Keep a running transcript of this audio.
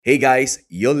Hey guys,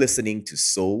 you're listening to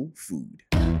Soul Food.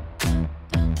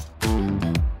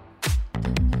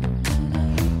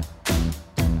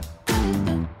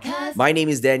 My name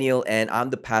is Daniel, and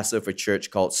I'm the pastor of a church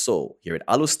called Soul here at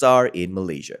Alustar in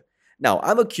Malaysia. Now,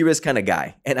 I'm a curious kind of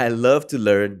guy, and I love to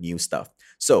learn new stuff.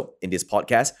 So, in this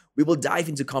podcast, we will dive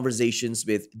into conversations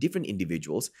with different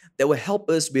individuals that will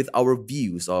help us with our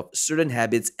views of certain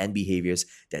habits and behaviors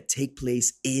that take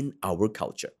place in our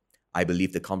culture. I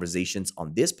believe the conversations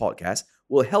on this podcast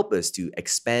will help us to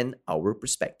expand our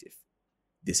perspective.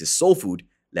 This is Soul Food.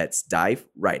 Let's dive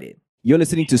right in. You're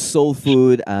listening to Soul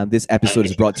Food. This episode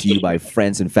is brought to you by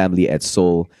friends and family at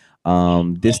Soul.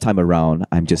 This time around,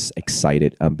 I'm just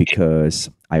excited because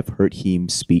I've heard him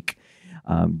speak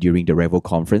during the Revo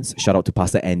conference. Shout out to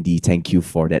Pastor Andy. Thank you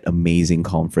for that amazing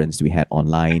conference we had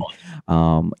online.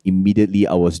 Immediately,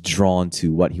 I was drawn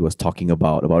to what he was talking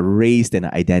about race and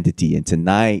identity. And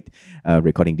tonight,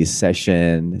 recording this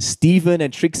session, Stephen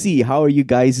and Trixie, how are you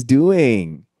guys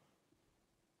doing?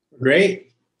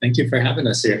 Great. Thank you for having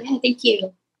us here. Yeah, thank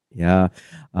you. Yeah.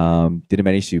 Didn't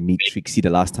manage to meet Trixie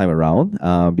the last time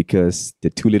around because the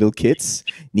two little kids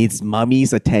needs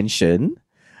mommy's attention.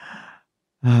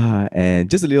 And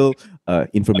just a little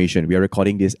information. We are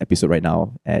recording this episode right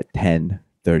now at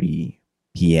 10:30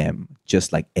 p.m.,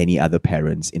 just like any other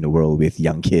parents in the world with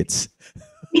young kids.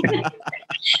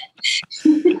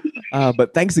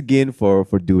 But thanks again for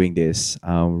doing this.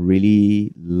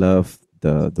 Really love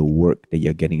the work that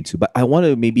you're getting into. But I want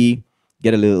to maybe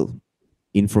get a little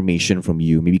information from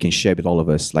you. Maybe you can share with all of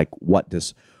us, like, what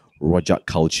does Rojak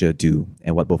culture do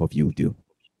and what both of you do?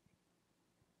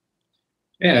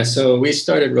 Yeah, so we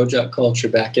started Rojak Culture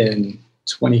back in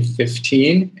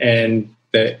 2015, and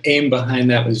the aim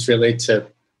behind that was really to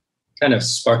kind of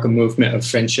spark a movement of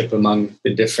friendship among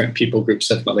the different people groups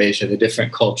of Malaysia, the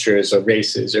different cultures or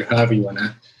races, or however you want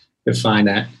to define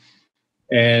that.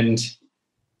 And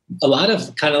a lot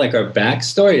of kind of like our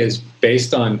backstory is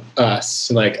based on us,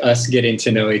 like us getting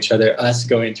to know each other, us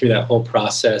going through that whole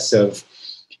process of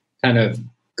kind of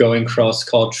going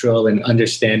cross-cultural and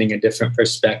understanding a different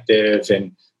perspective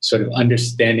and sort of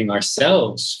understanding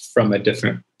ourselves from a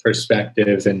different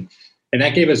perspective. And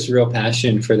that gave us real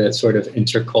passion for that sort of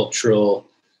intercultural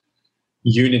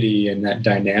unity and that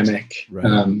dynamic. Right.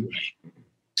 And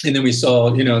then we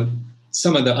saw,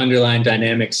 some of the underlying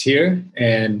dynamics here,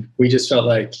 and we just felt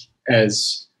like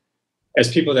as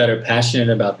people that are passionate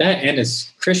about that, and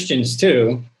as Christians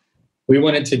too, we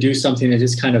wanted to do something to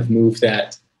just kind of move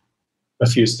that a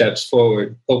few steps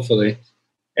forward, hopefully.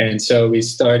 And so we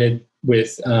started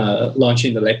with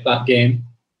launching the Lepak game,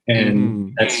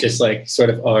 and that's just like sort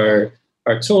of our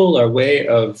tool, our way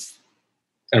of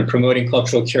kind of promoting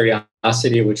cultural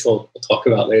curiosity, which we'll talk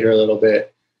about later a little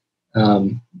bit.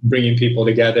 Bringing people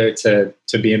together to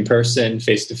be in person,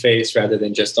 face to face, rather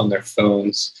than just on their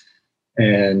phones,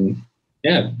 and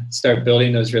start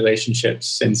building those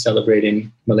relationships and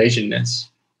celebrating Malaysianness.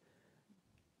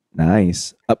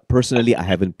 Nice. Personally, I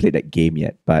haven't played that game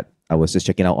yet, but I was just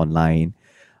checking out online.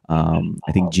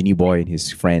 I think Genie Boy and his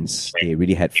friends, they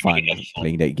really had fun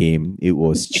playing that game. It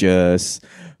was just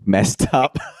messed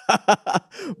up,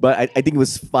 but I think it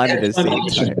was fun at the same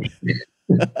time.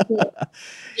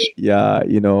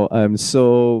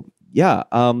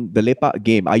 The Lepak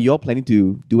game, are you all planning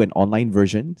to do an online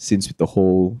version since with the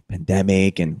whole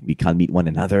pandemic and we can't meet one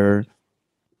another?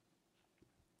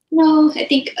 No, I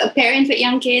think parents with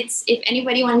young kids, if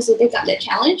anybody wants to take up the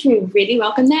challenge, we really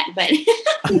welcome that. But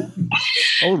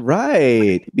all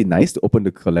right. It'd be nice to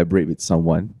collaborate with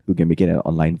someone who can make it an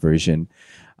online version.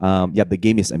 The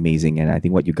game is amazing, and I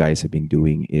think what you guys have been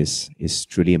doing is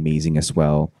truly amazing as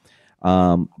well.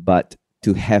 But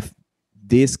to have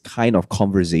this kind of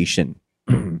conversation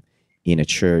in a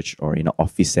church or in an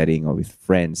office setting or with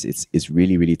friends, it's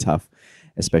really, really tough,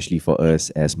 especially for us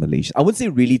as Malaysians. I wouldn't say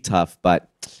really tough, but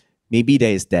maybe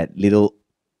there is that little,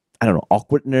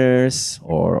 awkwardness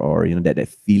or that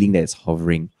feeling that is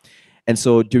hovering. And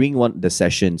so during one of the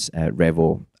sessions at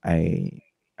Revo, I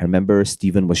remember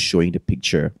Stephen was showing the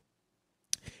picture.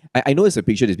 I know it's a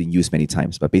picture that's been used many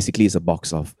times, but basically it's a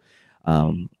box of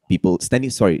people standing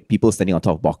on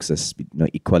top of boxes,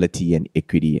 equality and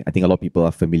equity. I think a lot of people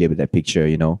are familiar with that picture,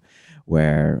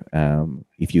 where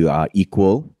if you are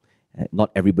equal,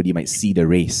 not everybody might see the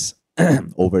race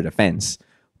over the fence.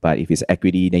 But if it's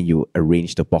equity, then you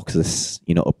arrange the boxes,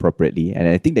 appropriately. And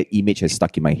I think that image has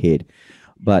stuck in my head.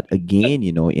 But again,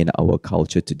 in our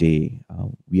culture today,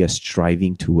 we are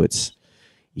striving towards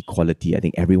equality. I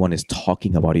think everyone is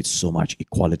talking about it so much,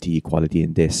 equality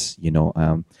in this,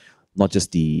 not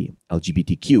just the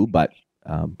LGBTQ, but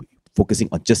focusing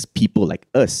on just people like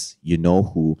us,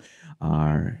 who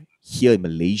are here in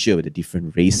Malaysia with the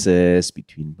different races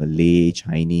between Malay,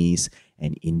 Chinese,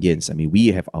 and Indians. I mean, we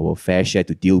have our fair share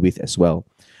to deal with as well.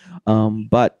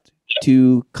 But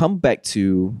to come back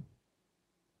to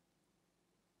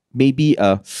maybe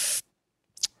a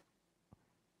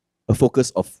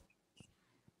focus of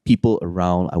people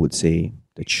around, I would say,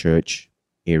 the church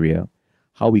area,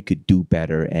 how we could do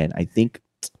better. And I think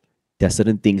there are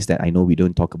certain things that I know we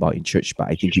don't talk about in church, but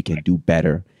I think we can do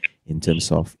better in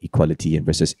terms of equality and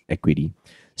versus equity.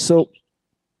 So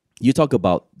you talk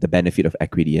about the benefit of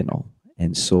equity and all.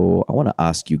 And so I want to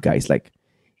ask you guys, like,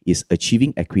 is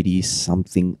achieving equity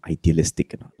something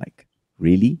idealistic or not? Like,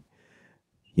 really?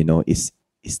 You know, is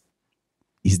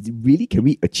really, can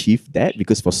we achieve that?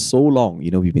 Because for so long, you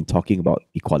know, we've been talking about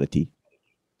equality.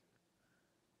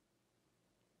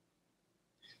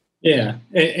 Yeah,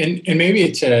 and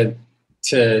maybe to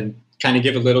kind of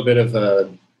give a little bit of a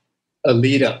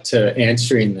lead up to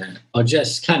answering that, I'll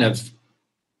just kind of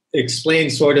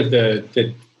explain sort of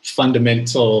the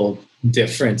fundamental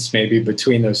difference maybe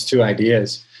between those two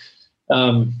ideas.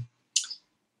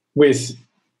 With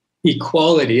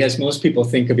equality, as most people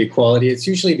think of equality, it's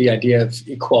usually the idea of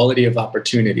equality of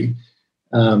opportunity.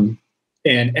 And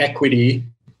equity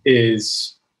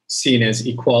is seen as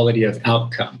equality of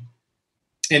outcome.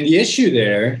 And the issue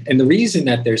there, and the reason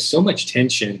that there's so much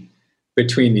tension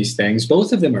between these things,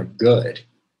 both of them are good.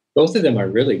 Both of them are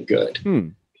really good.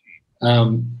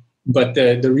 But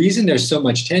the reason there's so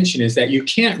much tension is that you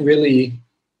can't really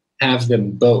have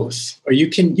them both, or you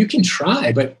can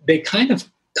try, but they kind of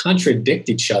contradict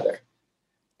each other.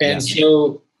 And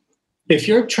so if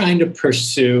you're trying to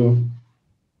pursue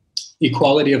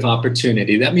equality of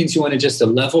opportunity, that means you want just a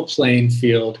level playing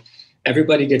field.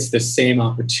 Everybody gets the same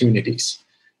opportunities.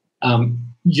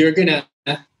 You're going to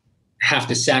have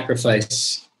to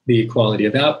sacrifice the equality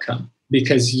of outcome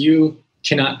because you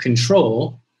cannot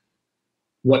control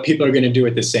what people are going to do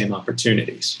with the same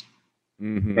opportunities.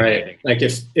 Right? Like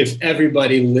if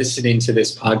everybody listening to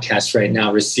this podcast right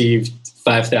now received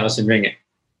 5,000 ringgit,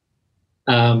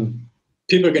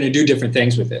 people are going to do different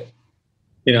things with it.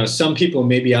 You know, some people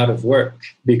may be out of work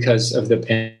because of the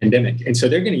pandemic, and so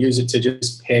they're going to use it to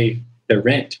just pay their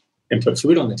rent and put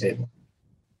food on the table.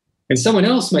 And someone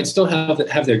else might still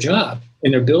have their job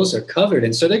and their bills are covered,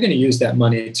 and so they're going to use that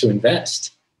money to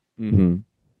invest. And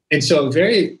so a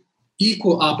very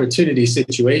equal opportunity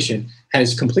situation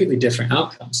has completely different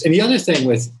outcomes. And the other thing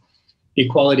with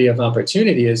equality of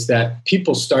opportunity is that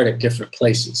people start at different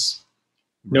places.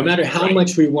 No matter how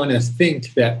much we want to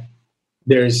think that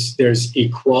there's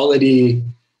equality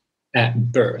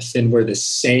at birth and we're the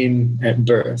same at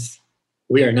birth,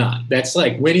 we are not. That's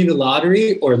like winning the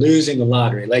lottery or losing the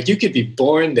lottery. Like you could be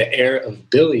born the heir of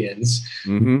billions,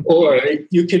 or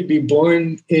you could be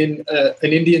born in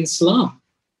an Indian slum,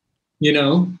 you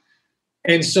know?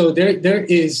 And so there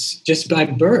is just by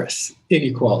birth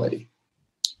inequality.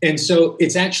 And so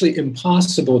it's actually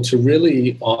impossible to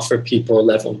really offer people a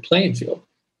level playing field.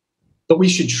 But we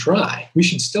should try. We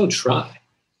should still try.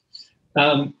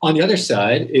 On the other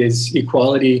side is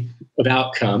equality of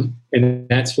outcome, and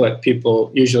that's what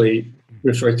people usually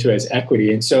refer to as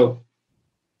equity. And so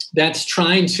that's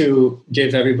trying to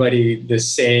give everybody the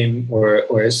same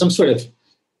or some sort of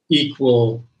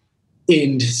equal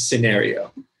end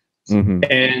scenario.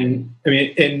 And I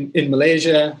mean, in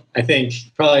Malaysia, I think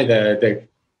probably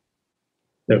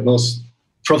the most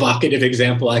provocative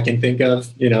example I can think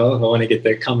of, you know, if I want to get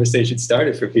the conversation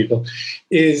started for people,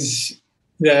 is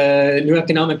the new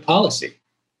economic policy.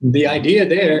 The idea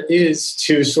there is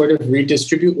to sort of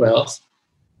redistribute wealth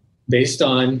based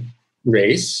on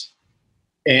race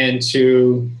and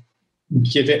to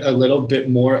give it a little bit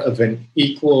more of an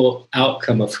equal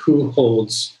outcome of who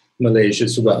holds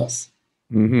Malaysia's wealth.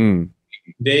 And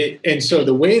so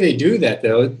the way they do that,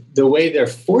 though, the way they're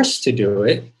forced to do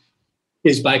it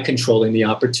is by controlling the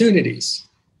opportunities.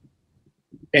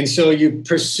 And so you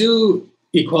pursue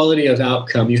equality of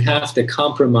outcome, you have to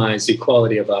compromise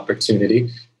equality of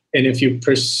opportunity. And if you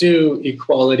pursue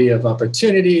equality of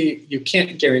opportunity, you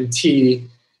can't guarantee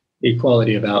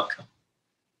equality of outcome.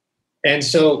 And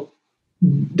so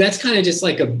that's kind of just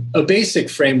like a basic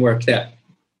framework that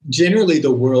generally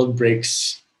the world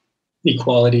breaks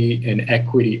equality and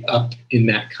equity up in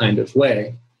that kind of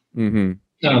way.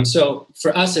 So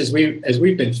for us, as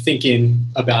we've been thinking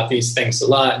about these things a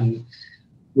lot and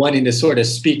wanting to sort of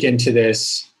speak into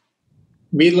this,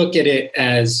 we look at it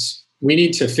as we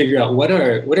need to figure out what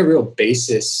a real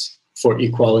basis for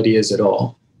equality is at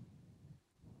all.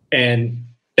 And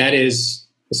that is,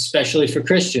 especially for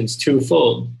Christians,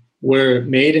 twofold. We're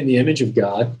made in the image of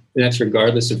God, and that's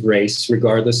regardless of race,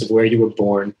 regardless of where you were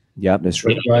born, Yeah, that's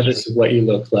true. regardless of what you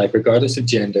look like, regardless of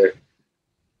gender.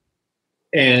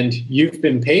 And you've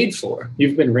been paid for,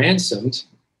 you've been ransomed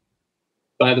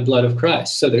by the blood of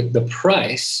Christ. So the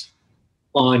price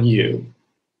on you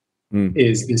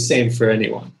is the same for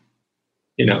anyone.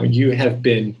 You have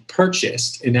been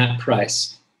purchased, and that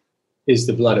price is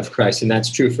the blood of Christ. And that's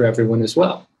true for everyone as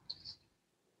well.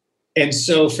 And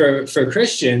so for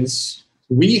Christians,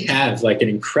 we have like an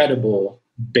incredible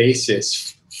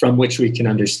basis from which we can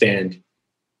understand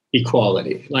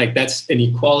equality. Like that's an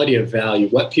equality of value,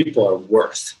 what people are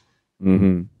worth.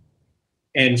 Mm-hmm.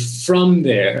 And from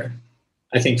there,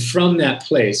 I think from that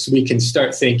place, we can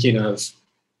start thinking of,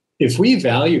 if we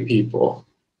value people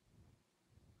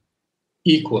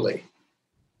equally,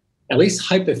 at least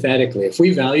hypothetically, if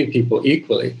we value people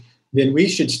equally, then we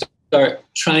should start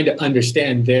trying to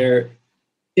understand their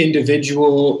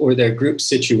individual or their group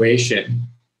situation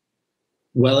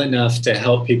well enough to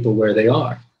help people where they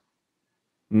are.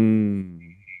 And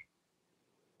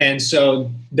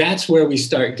so that's where we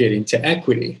start getting to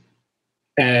equity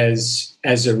as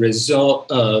a result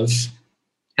of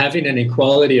having an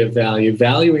equality of value.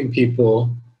 Valuing people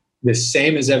the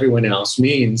same as everyone else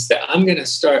means that I'm going to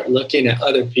start looking at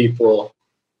other people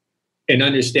and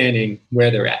understanding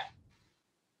where they're at.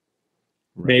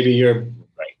 Right. Maybe you're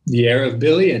the heir of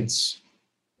billions,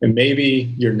 and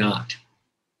maybe you're not.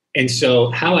 And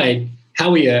so how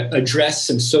we address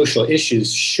some social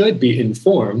issues should be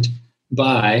informed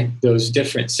by those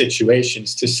different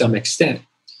situations to some extent.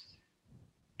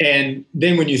 And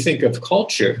then when you think of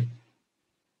culture,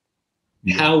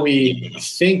 how we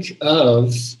think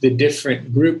of the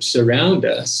different groups around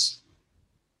us,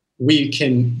 we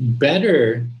can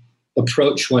better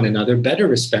approach one another, better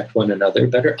respect one another,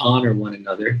 better honor one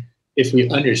another if we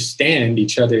understand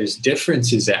each other's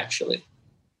differences, actually.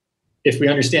 If we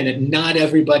understand that not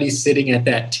everybody sitting at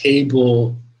that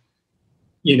table,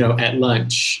 at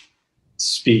lunch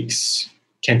speaks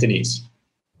Cantonese.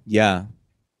 Yeah.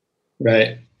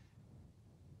 Right.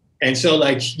 And so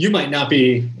like, you might not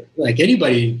be like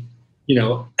anybody,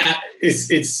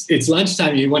 it's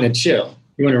lunchtime. You want to chill.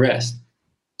 You want to rest.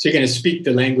 So you're going to speak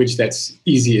the language that's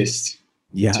easiest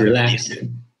to relax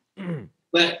in.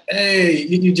 But hey,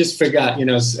 you just forgot,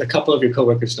 a couple of your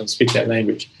coworkers don't speak that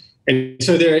language. And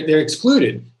so they're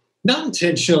excluded, not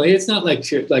intentionally. It's not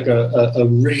like a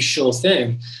racial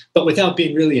thing, but without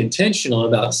being really intentional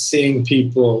about seeing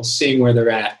people, seeing where they're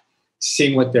at,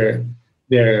 seeing what their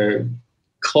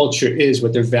culture is,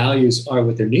 what their values are,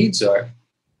 what their needs are.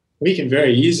 We can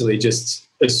very easily just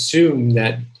assume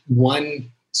that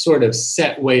one sort of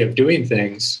set way of doing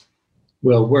things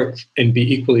will work and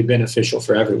be equally beneficial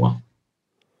for everyone.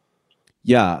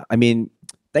 Yeah, I mean,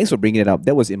 thanks for bringing it up.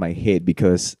 That was in my head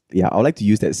because, I would like to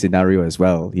use that scenario as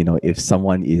well. If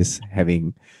someone is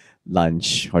having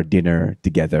lunch or dinner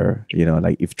together,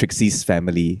 like if Trixie's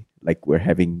family, like we're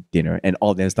having dinner and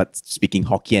all of them start speaking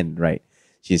Hokkien, right?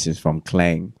 She's just from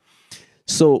Klang.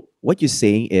 So what you're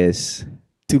saying is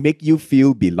to make you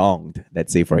feel belonged,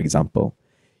 let's say, for example,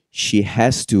 she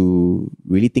has to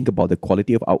really think about the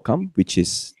quality of outcome, which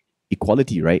is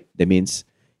equality, right? That means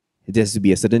there has to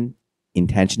be a certain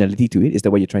intentionality to it. Is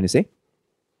that what you're trying to say?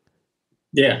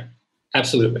 Yeah,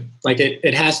 absolutely. Like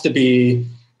it has to be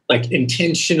like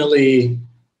intentionally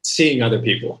seeing other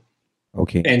people.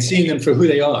 Okay. And seeing them for who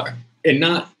they are and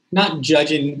not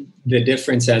judging the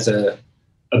difference as a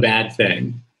bad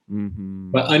thing,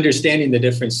 but understanding the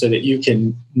difference so that you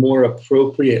can more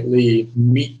appropriately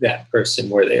meet that person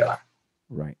where they are.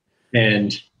 Right.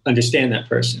 And understand that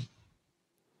person.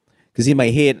 Because in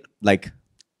my head, like,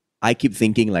 I keep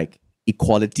thinking like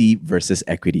equality versus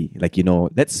equity. Like,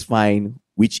 let's find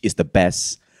which is the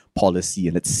best policy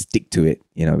and let's stick to it,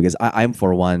 because I'm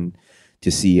for one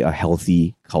to see a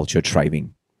healthy culture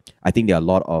thriving. I think there are a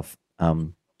lot of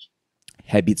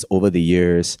habits over the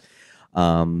years,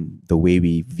 the way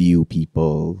we view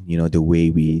people, the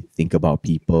way we think about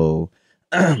people.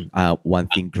 One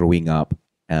thing growing up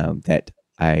that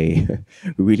I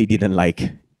really didn't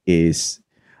like is,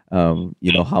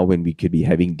 how when we could be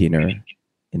having dinner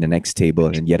in the next table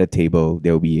and the other table,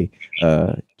 there will be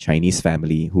a Chinese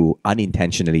family who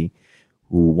unintentionally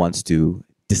wants to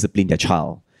discipline their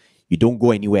child. You don't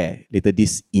go anywhere. Later,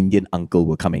 this Indian uncle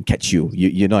will come and catch you.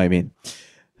 You know what I mean?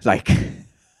 Like,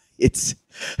 it's...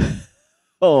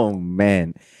 Oh,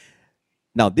 man.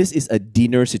 Now, this is a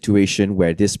dinner situation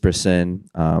where this person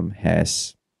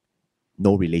has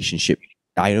no relationship.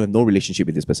 I have no relationship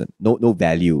with this person. No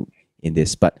value in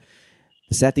this. But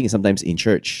the sad thing is sometimes in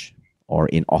church or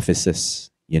in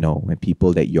offices, when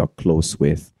people that you're close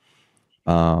with,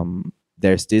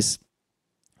 there's this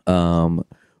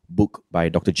book by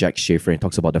Dr. Jack Schaefer. It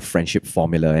talks about the friendship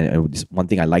formula, and this one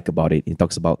thing I like about it. It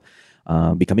talks about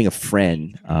becoming a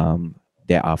friend.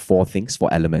 There are four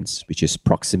elements, which is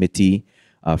proximity,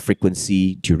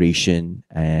 frequency, duration,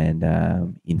 and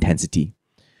intensity.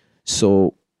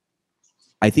 So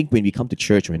I think when we come to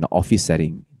church or in an office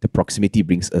setting, the proximity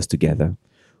brings us together.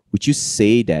 Would you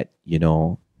say that,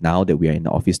 now that we are in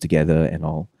the office together and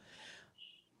all,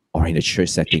 or in a church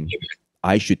setting,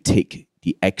 I should take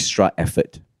the extra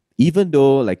effort, even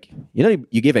though, like,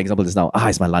 you gave an example just now.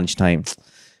 It's my lunchtime.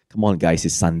 Come on, guys,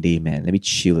 it's Sunday, man. Let me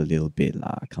chill a little bit,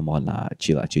 lah. Come on, lah,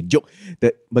 chill, lah, chill. Joke.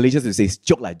 The Malaysians will say,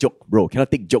 joke, lah, joke, bro. Cannot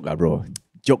take joke, lah, bro.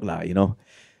 Joke, lah.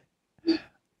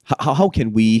 How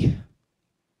can we?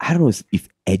 I don't know if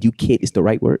educate is the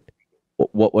right word.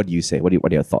 What do you say? What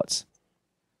are your thoughts?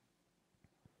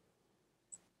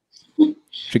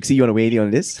 Trixie, you want to weigh in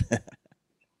on this?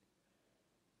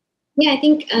 Yeah, I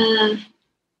think,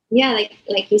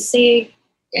 like you say,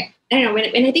 I don't know,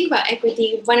 when I think about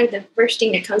equity, one of the first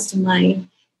thing that comes to mind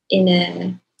in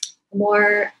a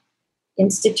more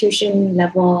institution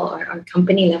level or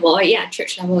company level, or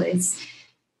church level is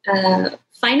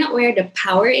find out where the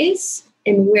power is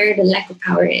and where the lack of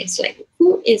power is. Like,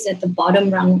 who is at the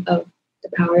bottom rung of the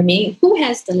power, meaning who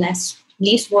has the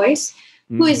least voice,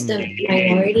 who is the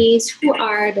minorities, who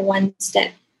are the ones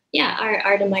that,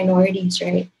 are the minorities,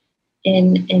 right?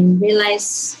 And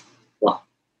realize,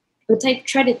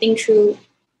 try to think through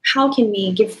how can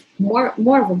we give more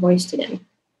of a voice to them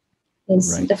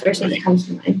is the first thing that comes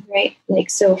to mind, right? Like,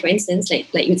 so for instance,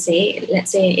 like you'd say,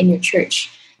 let's say in your church,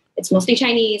 it's mostly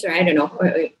Chinese, or I don't know, or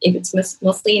if it's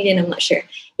mostly Indian, I'm not sure.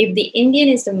 If the Indian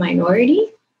is the minority,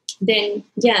 then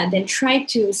try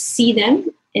to see them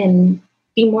and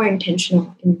be more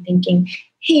intentional in thinking,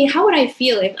 hey, how would I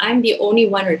feel if I'm the only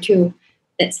one or two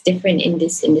that's different in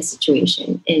this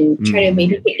situation, and try to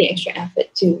maybe take the extra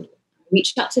effort to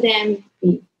reach out to them,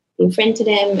 be a friend to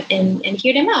them, and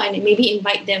hear them out, and maybe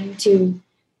invite them to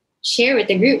share with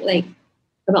the group, like,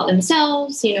 about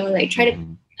themselves, like try to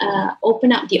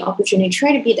open up the opportunity,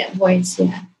 try to be that voice.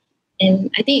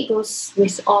 And I think it goes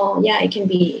with all, it can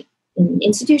be in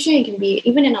institution, it can be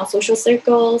even in our social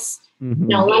circles,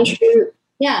 in our lunch group.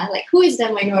 Like, who is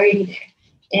the minority there?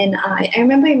 And I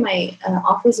remember in my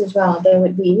office as well, there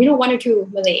would be, one or two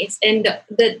Malays. And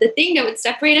the thing that would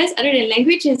separate us, other than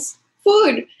language, is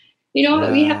food. We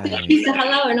have to choose the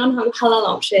halal or non-halal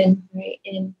option, right?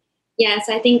 And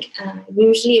so I think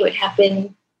usually it would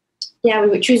happen, we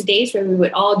would choose days where we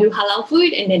would all do halal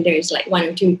food. And then there's like 1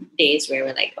 or 2 days where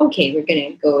we're like, okay, we're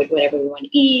going to go with whatever we want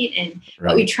to eat.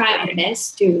 But we try our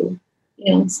best to,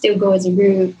 still go as a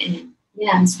group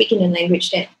and speak in a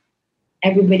language that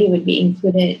everybody would be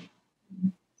included.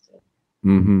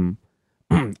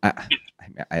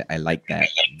 I like that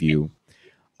view.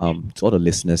 To all the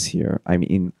listeners here, I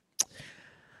mean,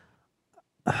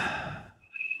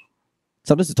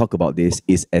 sometimes to talk about this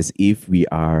is as if we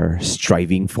are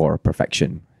striving for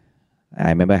perfection. I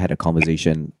remember I had a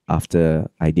conversation after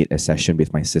I did a session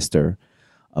with my sister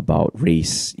about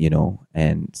race,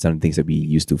 and some things that we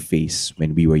used to face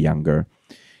when we were younger.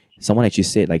 Someone actually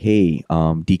said, like, hey,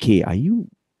 DK, are you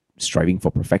striving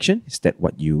for perfection? Is that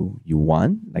what you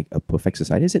want? Like a perfect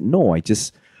society? I said, no, I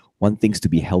just want things to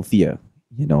be healthier,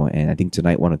 and I think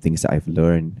tonight, one of the things that I've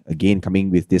learned, again, coming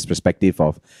with this perspective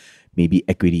of maybe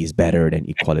equity is better than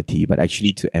equality, but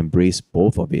actually to embrace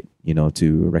both of it,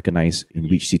 to recognize in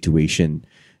which situation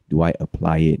do I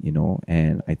apply it,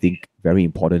 and I think very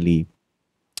importantly,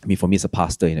 I mean, for me as a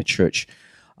pastor in a church,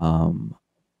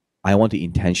 I want to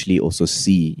intentionally also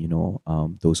see,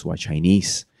 those who are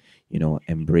Chinese,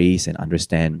 embrace and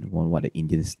understand what the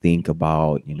Indians think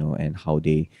about, and how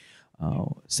they,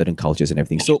 certain cultures and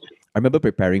everything. So I remember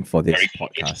preparing for this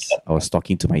podcast, I was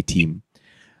talking to my team.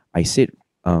 I said,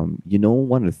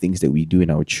 one of the things that we do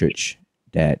in our church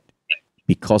that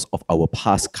because of our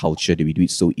past culture that we do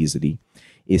it so easily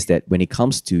is that when it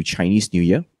comes to Chinese New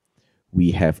Year,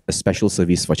 we have a special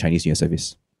service for Chinese New Year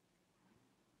service,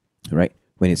 right?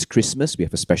 When it's Christmas, we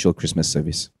have a special Christmas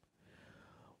service.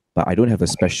 But I don't have a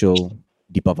special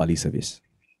Deepavali service.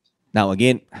 Now,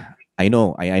 again, I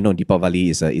know Deepavali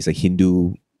is a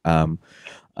Hindu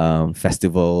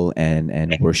festival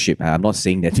and worship. I'm not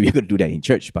saying that we're going to do that in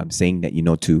church, but I'm saying that,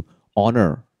 to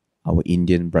honor our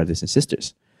Indian brothers and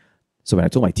sisters. So when I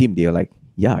told my team, they were like,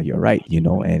 yeah, you're right,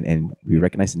 and we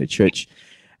recognize in the church.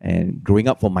 And growing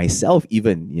up for myself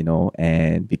even,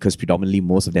 and because predominantly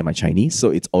most of them are Chinese,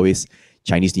 so it's always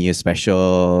Chinese New Year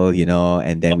special,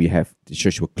 and then we have the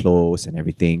church will close and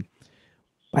everything.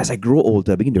 But as I grow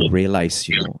older, I begin to realize,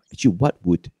 actually what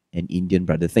would an Indian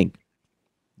brother think?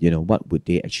 What would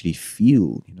they actually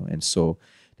feel? And so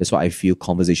That's why I feel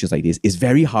conversations like this is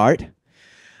very hard.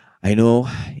 I know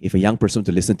if a young person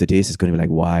to listen to this is going to be like,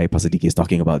 why Pastor DK is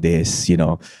talking about this,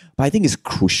 But I think it's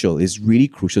crucial. It's really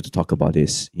crucial to talk about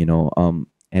this, and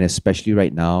especially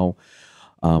right now,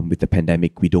 with the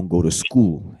pandemic, we don't go to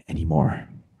school anymore.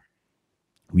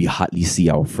 We hardly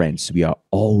see our friends. We are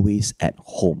always at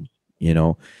home,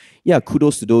 Yeah,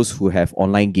 kudos to those who have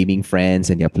online gaming friends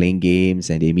and they're playing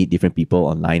games and they meet different people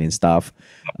online and stuff.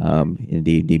 And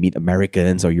they meet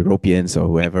Americans or Europeans or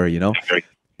whoever,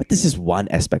 But this is one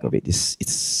aspect of it. It's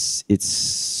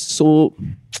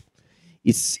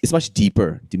much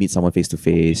deeper to meet someone face to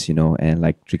face, And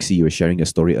like Trixie, you were sharing your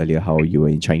story earlier how you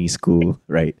were in Chinese school,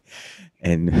 right?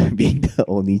 And being the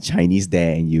only Chinese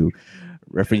there, and you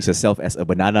reference yourself as a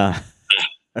banana,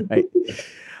 right?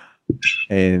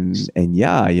 And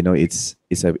yeah, it's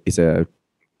a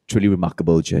truly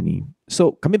remarkable journey.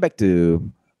 So coming back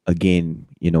to again,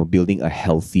 building a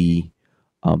healthy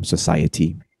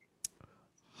society.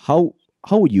 How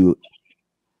would you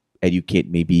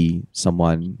educate maybe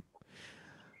someone?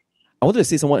 I wanted to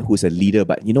say someone who's a leader,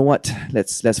 but you know what?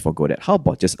 Let's forgo that. How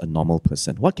about just a normal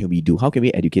person? What can we do? How can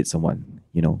we educate someone,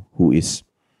 who is,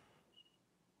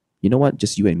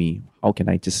 just you and me? How can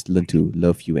I just learn to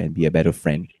love you and be a better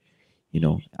friend?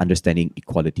 Understanding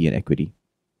equality and equity.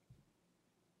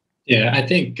 Yeah, I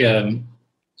think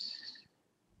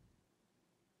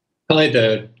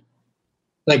probably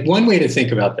one way to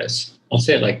think about this, I'll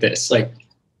say it like this,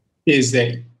 is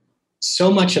that so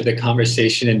much of the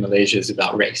conversation in Malaysia is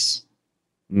about race.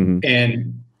 Mm-hmm.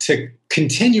 And to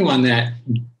continue on that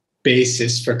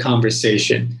basis for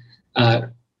conversation,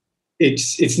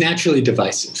 it's naturally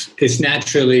divisive. It's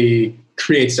naturally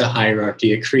creates a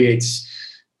hierarchy. It creates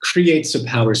a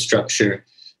power structure.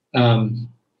 And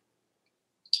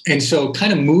so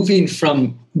kind of moving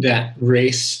from that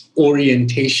race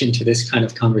orientation to this kind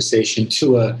of conversation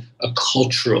to a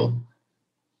cultural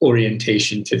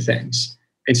orientation to things,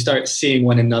 and start seeing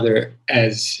one another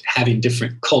as having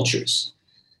different cultures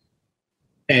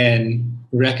and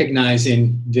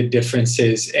recognizing the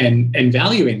differences and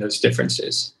valuing those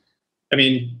differences. I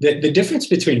mean, the difference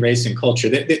between race and culture,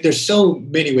 there's so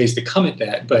many ways to come at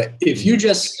that. But if you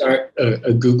just start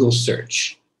a Google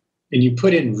search and you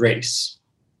put in race,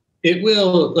 it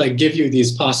will give you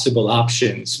these possible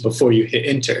options before you hit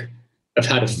enter of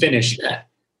how to finish that.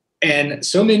 And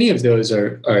so many of those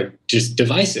are just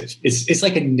divisive. It's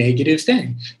like a negative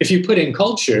thing. If you put in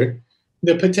culture,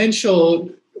 the potential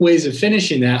ways of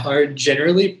finishing that are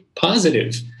generally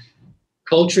positive.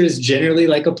 Culture is generally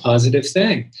like a positive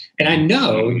thing. And I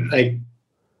know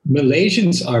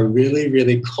Malaysians are really,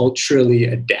 really culturally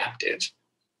adaptive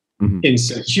in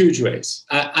some huge ways.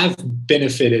 I've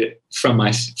benefited from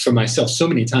myself so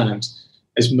many times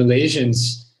as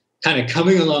Malaysians kind of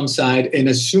coming alongside and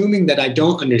assuming that I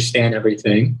don't understand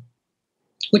everything,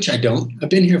 which I don't. I've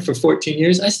been here for 14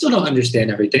 years. I still don't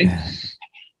understand everything.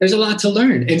 There's a lot to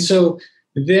learn. And so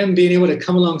them being able to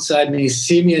come alongside me,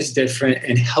 see me as different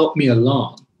and help me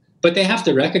along. But they have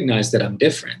to recognize that I'm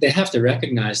different. They have to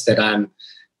recognize that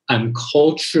I'm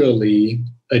culturally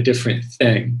a different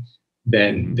thing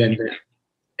than them.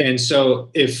 And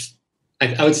so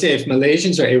I would say if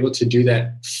Malaysians are able to do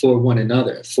that for one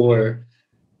another,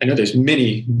 I know there's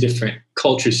many different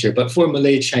cultures here, but for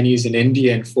Malay, Chinese, and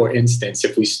Indian, for instance,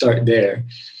 if we start there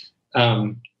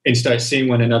and start seeing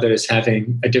one another as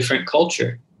having a different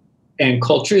culture, and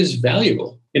culture is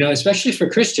valuable, especially for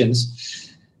Christians.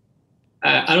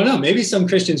 I don't know, maybe some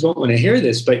Christians won't want to hear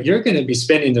this, but you're going to be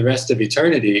spending the rest of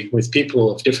eternity with people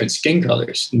of different skin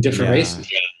colors and different races,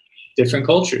 different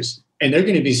cultures, and they're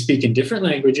going to be speaking different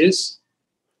languages,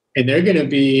 and they're going to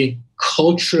be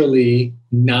culturally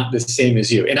not the same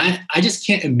as you. And I just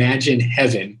can't imagine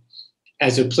heaven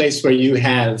as a place where you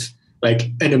have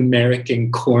an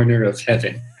American corner of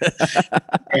heaven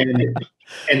and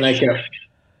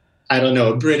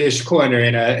a British corner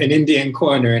and an Indian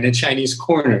corner and a Chinese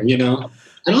corner,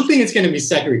 I don't think it's going to be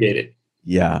segregated.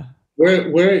 Yeah.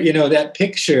 We're that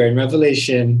picture in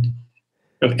Revelation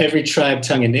of every tribe,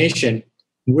 tongue, and nation,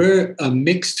 we're a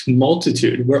mixed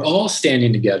multitude. We're all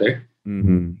standing together.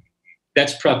 Mm-hmm.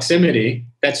 That's proximity.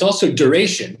 That's also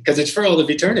duration, because it's for all of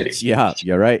eternity. Yeah,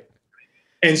 you're right.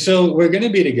 And so we're going to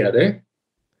be together.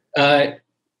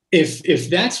 If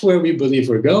that's where we believe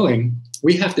we're going,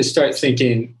 we have to start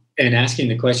thinking and asking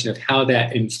the question of how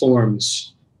that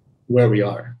informs where we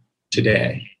are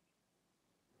today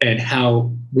and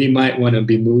how we might want to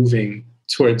be moving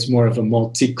towards more of a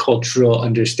multicultural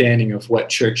understanding of what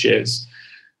church is,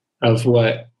 of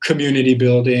what community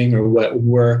building or what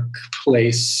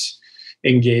workplace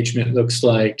engagement looks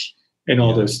like, and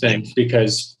all those things.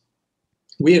 Because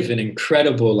we have an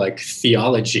incredible like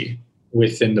theology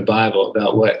within the Bible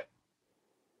about what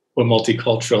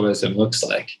multiculturalism looks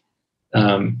like.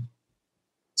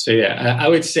 So yeah, I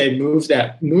would say move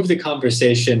the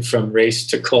conversation from race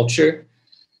to culture,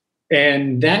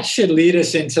 and that should lead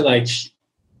us into like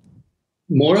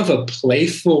more of a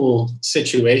playful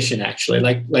situation. Actually,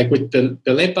 like with the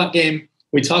Lepak game,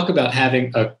 we talk about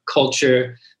having a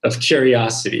culture of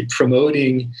curiosity,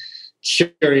 promoting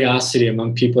curiosity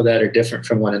among people that are different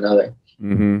from one another.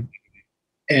 Mm-hmm.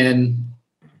 And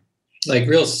like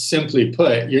real simply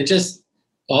put, you're just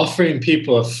offering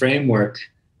people a framework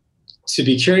to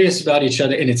be curious about each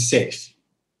other, and it's safe.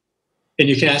 And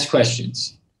you can ask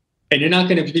questions. And you're not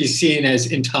going to be seen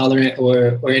as intolerant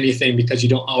or anything because you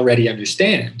don't already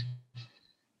understand.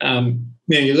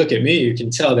 You look at me, you can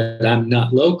tell that I'm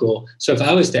not local. So if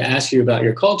I was to ask you about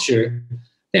your culture, I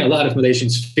think a lot of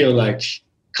Malaysians feel like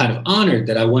kind of honored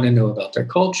that I want to know about their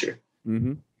culture.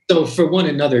 Mm-hmm. So for one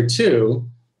another too,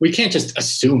 we can't just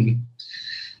assume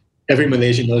every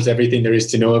Malaysian knows everything there is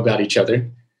to know about each other.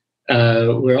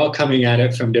 We're all coming at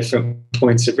it from different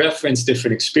points of reference,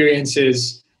 different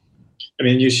experiences. I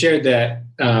mean, you shared that,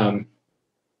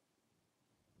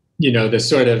 the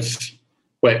sort of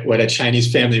what a Chinese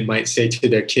family might say to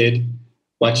their kid,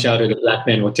 watch out or the black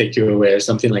man will take you away, or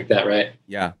something like that, right?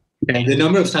 Yeah. And the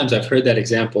number of times I've heard that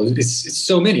example, it's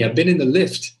so many. I've been in the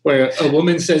lift where a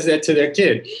woman says that to their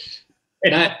kid.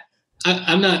 And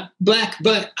I'm not black,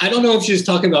 but I don't know if she was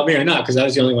talking about me or not because I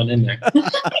was the only one in there.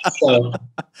 So,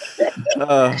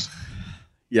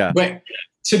 yeah. But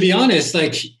to be honest,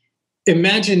 like,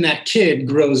 imagine that kid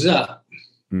grows up.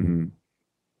 Mm-hmm.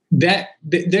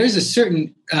 There's a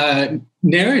certain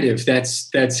narrative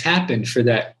that's happened for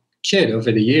that kid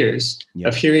over the years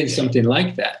of hearing something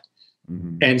like that.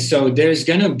 Mm-hmm. And so there's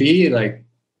going to be like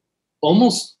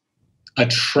almost a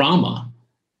trauma.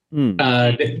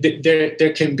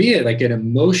 There can be like an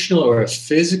emotional or a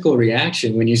physical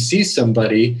reaction when you see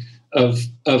somebody of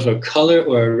a color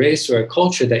or a race or a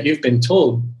culture that you've been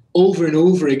told over and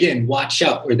over again, watch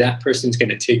out or that person's going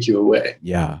to take you away.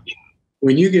 Yeah.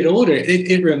 When you get older,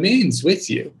 it remains with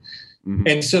you. Mm-hmm.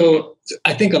 And so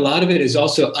I think a lot of it is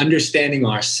also understanding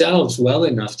ourselves well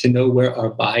enough to know where our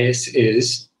bias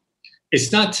is.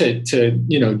 It's not to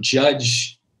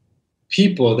judge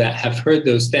people that have heard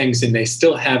those things and they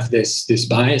still have this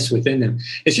bias within them.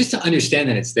 It's just to understand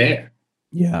that it's there.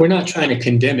 Yeah. We're not trying to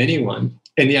condemn anyone.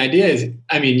 And the idea is,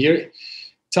 I mean, you're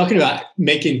talking about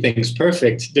making things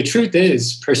perfect. The truth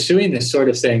is, pursuing this sort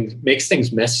of thing makes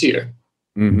things messier.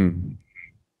 Mm-hmm.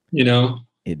 It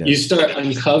does. You start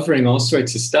uncovering all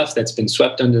sorts of stuff that's been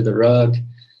swept under the rug.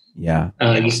 Yeah.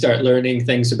 You start learning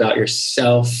things about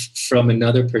yourself from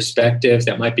another perspective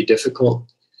that might be difficult.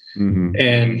 Mm-hmm.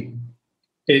 And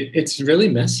it's really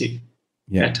messy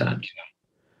at times.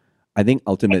 I think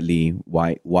ultimately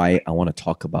why I want to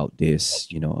talk about this,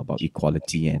 about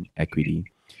equality and equity,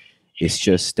 is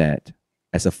just that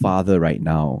as a father right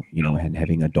now, and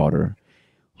having a daughter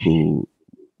who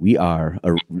we are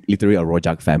literally a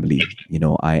Rojak family.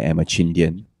 I am a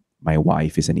Chindian. My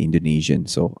wife is an Indonesian.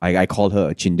 So I call her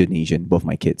a Chindonesian, both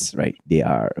my kids, right? They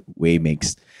are way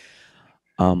mixed.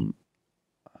 I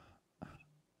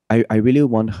really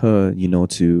want her,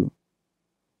 to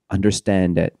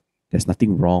understand that there's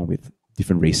nothing wrong with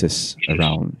different races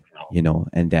around,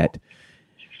 and that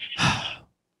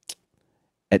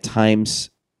at times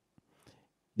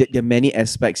there are many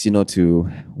aspects,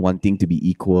 to wanting to be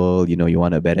equal. You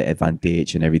want a better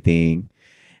advantage and everything.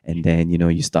 And then,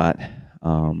 you start,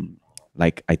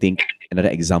 like, I think another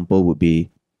example would be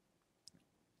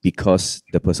because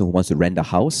the person who wants to rent a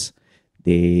house,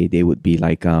 they would be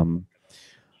like, are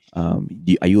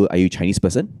you Chinese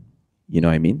person? You know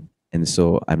what I mean? And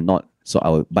so I'm not,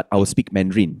 I will speak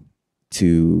Mandarin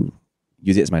to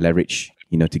use it as my leverage,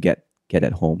 to get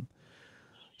at home.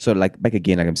 So like back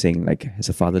again, like I'm saying, like as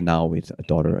a father now with a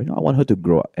daughter, I want her to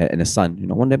grow up, and a son,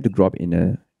 I want them to grow up in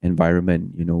an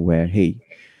environment, where, hey,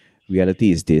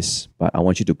 reality is this, but I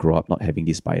want you to grow up not having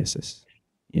these biases,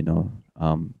 to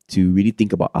really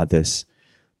think about others,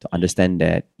 to understand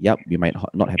that, yep, we might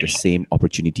not have the same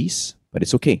opportunities, but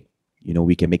it's okay.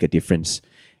 We can make a difference.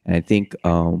 And I think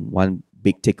one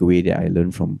big takeaway that I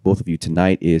learned from both of you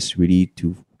tonight is really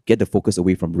to get the focus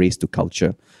away from race to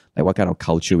culture. Like what kind of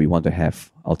culture we want to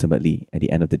have ultimately at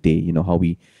the end of the day, how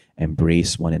we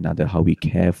embrace one another, how we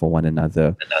care for one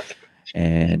another.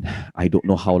 And I don't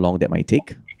know how long that might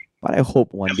take, but I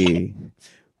hope one day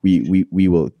we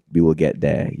will get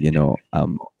there.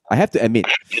 I have to admit,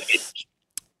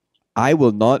 I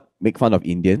will not make fun of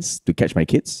Indians to catch my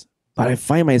kids, but I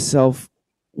find myself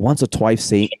one or twice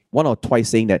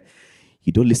saying that,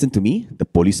 you don't listen to me, the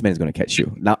policeman is going to catch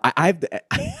you. Now, I have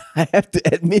to, I have to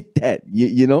admit that,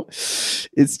 you know,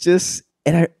 it's just,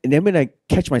 and then when I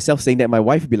catch myself saying that, my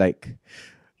wife would be like,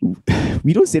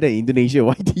 we don't say that in Indonesia.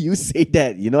 Why do you say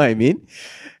that? You know what I mean?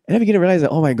 And I begin to realize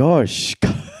that, oh my gosh,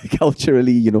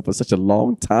 culturally, you know, for such a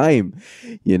long time,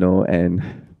 you know, and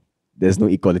there's no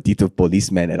equality to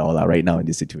policemen at all right now in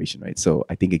this situation, right? So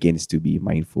I think, again, it's to be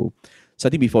mindful. So I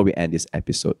think before we end this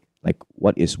episode, like,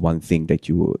 what is one thing that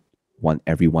you would want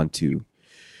everyone to,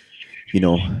 you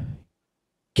know,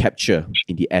 capture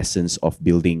in the essence of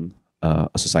building a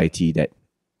society that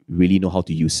really know how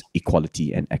to use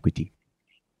equality and equity?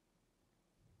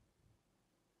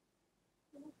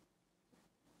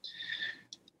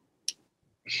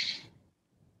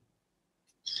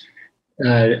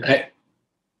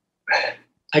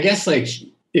 I guess, like,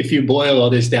 if you boil all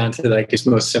this down to like its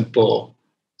most simple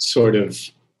sort of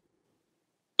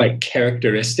like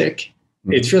characteristic,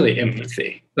 it's really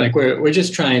empathy. Like, we're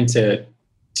just trying to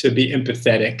be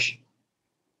empathetic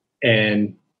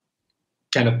and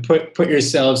kind of put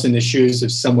yourselves in the shoes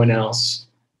of someone else.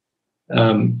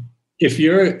 If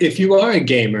you are a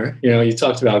gamer, you know, you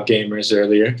talked about gamers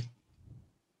earlier.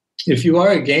 If you are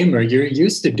a gamer, you're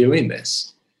used to doing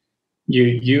this.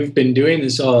 You've been doing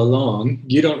this all along.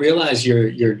 You don't realize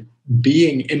you're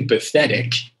being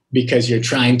empathetic because you're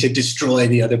trying to destroy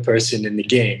the other person in the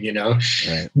game, you know?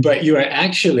 Right. But you are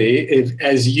actually,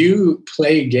 as you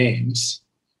play games,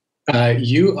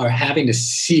 you are having to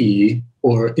see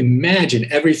or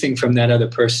imagine everything from that other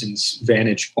person's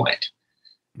vantage point.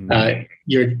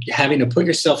 You're having to put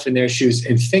yourself in their shoes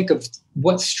and think of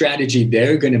what strategy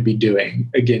they're going to be doing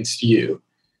against you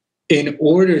in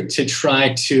order to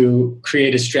try to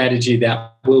create a strategy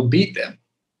that will beat them.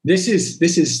 This is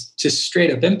just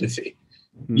straight up empathy.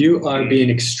 You are being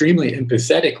extremely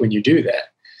empathetic when you do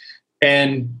that.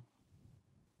 And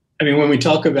I mean, when we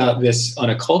talk about this on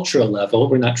a cultural level,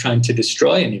 we're not trying to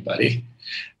destroy anybody.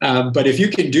 But if you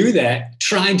can do that,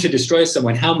 trying to destroy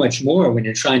someone, how much more when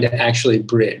you're trying to actually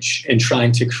bridge and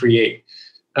trying to create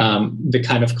the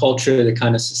kind of culture, the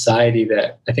kind of society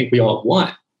that I think we all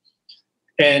want.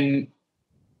 And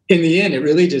in the end, it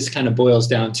really just kind of boils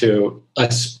down to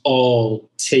us all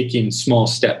taking small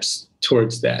steps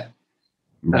towards that.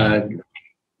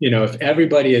 You know, if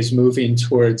everybody is moving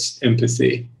towards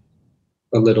empathy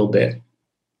a little bit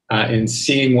and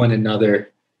seeing one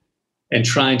another and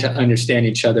trying to understand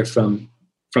each other from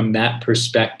that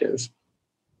perspective,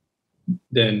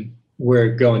 then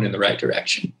we're going in the right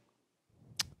direction.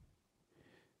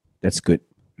 That's good.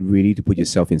 Really, to put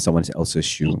yourself in someone else's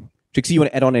shoe. Trixie, you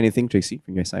want to add on anything, Trixie,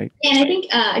 from your side? Yeah, I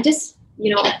think just,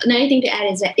 you know, another thing to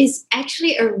add is that it's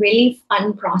actually a really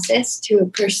fun process to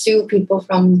pursue people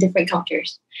from different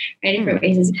cultures, right? Different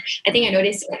races. I think I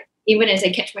noticed, like, even as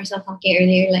I catch myself talking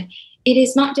earlier, like, it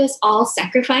is not just all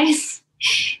sacrifice,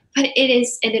 but it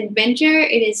is an adventure.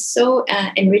 It is so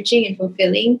enriching and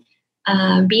fulfilling.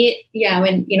 Be it,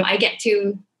 when, you know, I get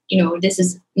to, you know, this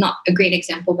is not a great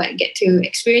example, but I get to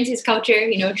experience his culture,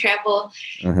 you know, travel.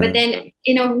 But then,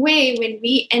 in a way, when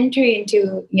we enter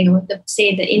into, you know,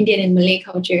 say the Indian and Malay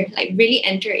culture, like really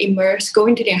enter, immerse, go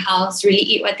into their house, really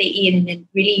eat what they eat, and then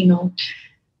really, you know,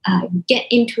 get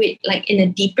into it like in a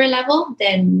deeper level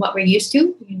than what we're used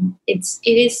to. You know, it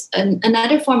is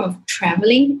another form of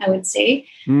traveling, I would say.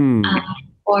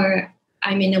 Or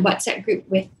I'm in a WhatsApp group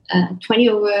with 20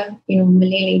 over, you know,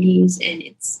 Malay ladies, and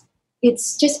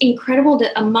it's just incredible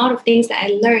the amount of things that I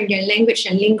learned, their language,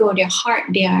 their lingo, their heart,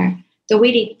 the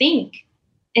way they think.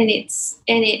 And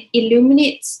it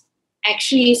illuminates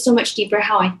actually so much deeper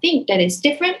how I think that is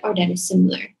different or that is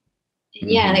similar. And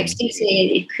like Steve said,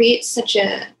 it creates such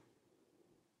an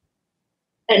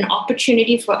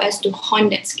opportunity for us to hone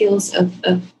that skills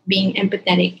of being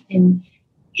empathetic and,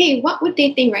 hey, what would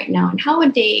they think right now? And how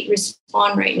would they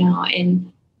respond right now?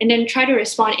 And then try to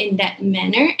respond in that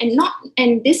manner,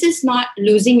 and this is not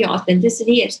losing your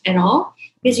authenticity at all,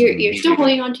 because you're still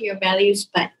holding on to your values,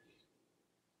 but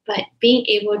being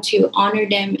able to honor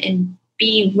them and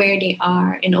be where they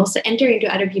are, and also enter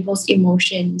into other people's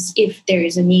emotions if there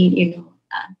is a need, you know.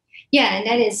 And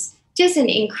that is just an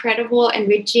incredible,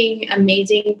 enriching,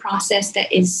 amazing process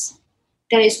that is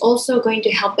also going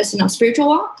to help us in our spiritual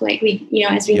walk. Like we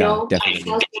know,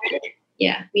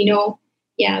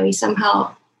 we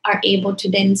somehow are able to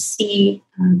then see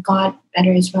God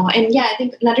better as well. And I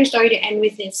think another story to end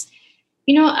with is,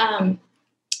 you know,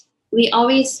 we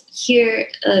always hear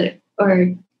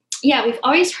we've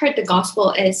always heard the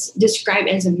gospel as described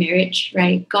as a marriage,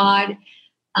 right? God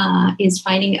is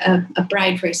finding a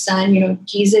bride for his son. You know,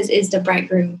 Jesus is the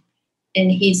bridegroom, and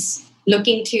he's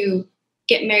looking to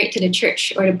get married to the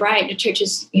church or the bride. The church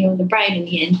is, the bride in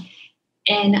the end.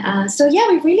 And so, yeah,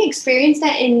 we've really experienced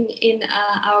that in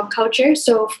our culture.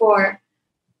 So for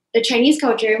the Chinese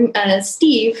culture,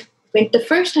 Steve, when the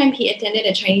first time he attended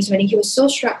a Chinese wedding, he was so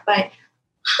struck by,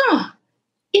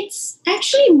 it's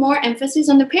actually more emphasis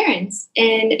on the parents.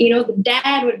 And, the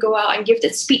dad would go out and give the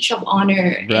speech of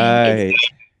honor. Right.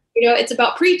 And it's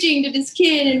about preaching to this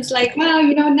kid. And it's like, wow,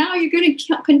 now you're going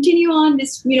to continue on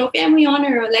this, family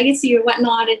honor or legacy or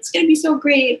whatnot. It's going to be so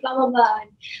great, blah, blah, blah.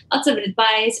 And lots of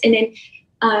advice. And then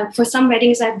for some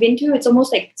weddings I've been to, it's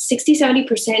almost like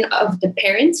 60-70% of the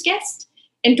parents' guests.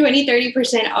 And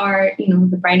 20-30% are,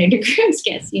 the bride and the groom's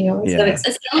guests, So it's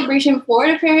a celebration for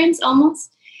the parents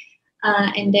almost.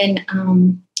 And then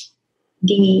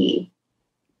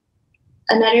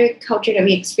another culture that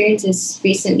we experienced is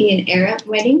recently an Arab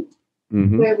wedding,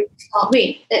 where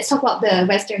let's talk about the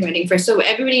Western wedding first. So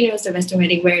everybody knows the Western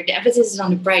wedding, where the emphasis is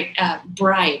on the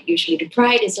bride. Usually the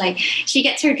bride is like, she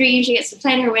gets her dream, she gets to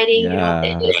plan her wedding,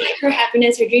 it's like her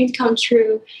happiness, her dreams come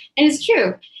true. And it's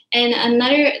true. And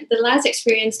the last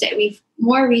experience that we've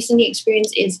more recently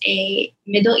experienced is a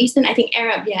Middle Eastern, I think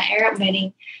Arab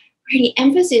wedding, where the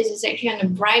emphasis is actually on the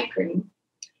bridegroom.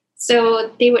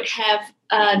 So they would have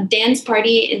a dance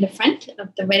party in the front of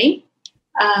the wedding.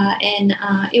 And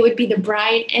it would be the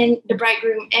bride and the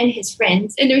bridegroom and his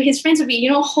friends. And his friends would be,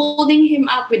 holding him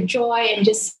up with joy and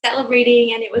just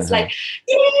celebrating. And it was like,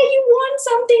 yeah, you won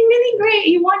something really great.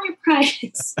 You won your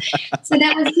prize. So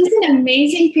that was just an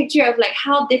amazing picture of like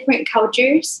how different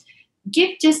cultures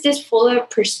give just this fuller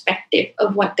perspective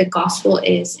of what the gospel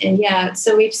is. And yeah,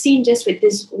 so we've seen just with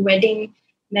this wedding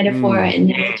metaphor and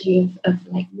analogy of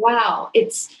like, wow,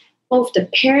 it's both the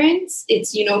parents,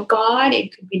 it's, God,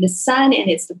 it could be the son, and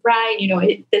it's the bride,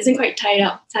 it doesn't quite tie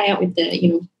up with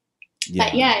the,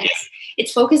 but yeah,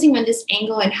 it's focusing on this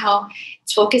angle and how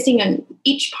it's focusing on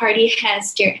each party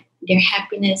has their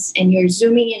happiness, and you're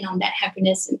zooming in on that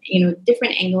happiness and,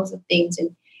 different angles of things.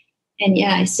 And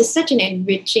yeah, it's just such an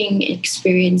enriching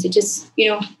experience. It just,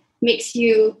 makes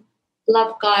you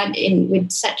love God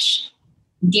with such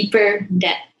deeper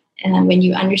depth. And when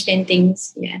you understand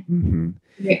things,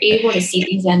 you're able to see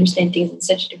things and understand things in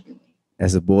such a different way.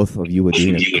 As the both of you were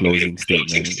doing a closing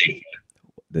statement,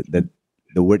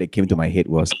 the word that came to my head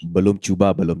was belum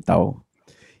cuba belum tahu.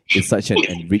 It's such an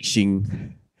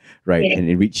enriching, an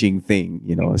enriching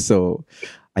thing, So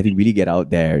I think really get out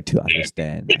there to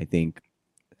understand. I think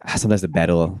sometimes the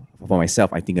battle for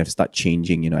myself, I think I've started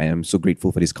changing, and I'm so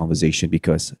grateful for this conversation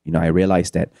because, I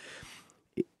realized that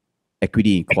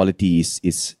equity and equality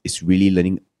is really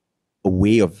learning a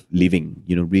way of living,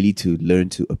 really to learn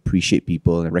to appreciate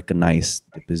people and recognize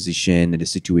the position and the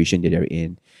situation that they're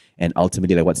in. And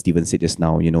ultimately, like what Stephen said just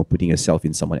now, putting yourself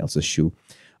in someone else's shoe.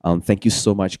 Thank you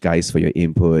so much, guys, for your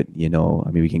input.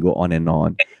 We can go on and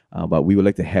on, but we would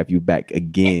like to have you back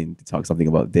again to talk something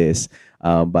about this.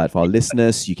 But for our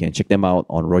listeners, you can check them out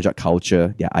on Rojak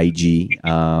Culture, their IG.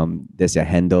 That's their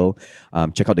handle.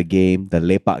 Check out the game, the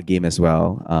Lepak game as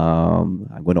well.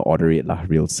 I'm going to order it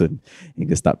real soon. You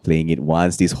can start playing it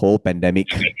once this whole pandemic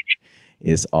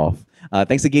is off.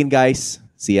 Thanks again, guys.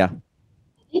 See ya.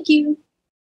 Thank you.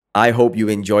 I hope you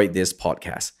enjoyed this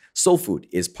podcast. Soul Food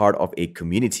is part of a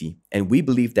community, and we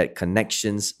believe that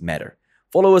connections matter.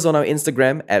 Follow us on our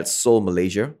Instagram at Soul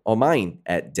Malaysia or mine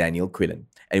at Daniel Quillen,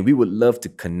 and we would love to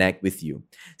connect with you.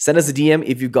 Send us a DM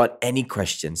if you've got any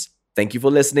questions. Thank you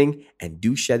for listening, and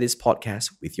do share this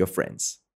podcast with your friends.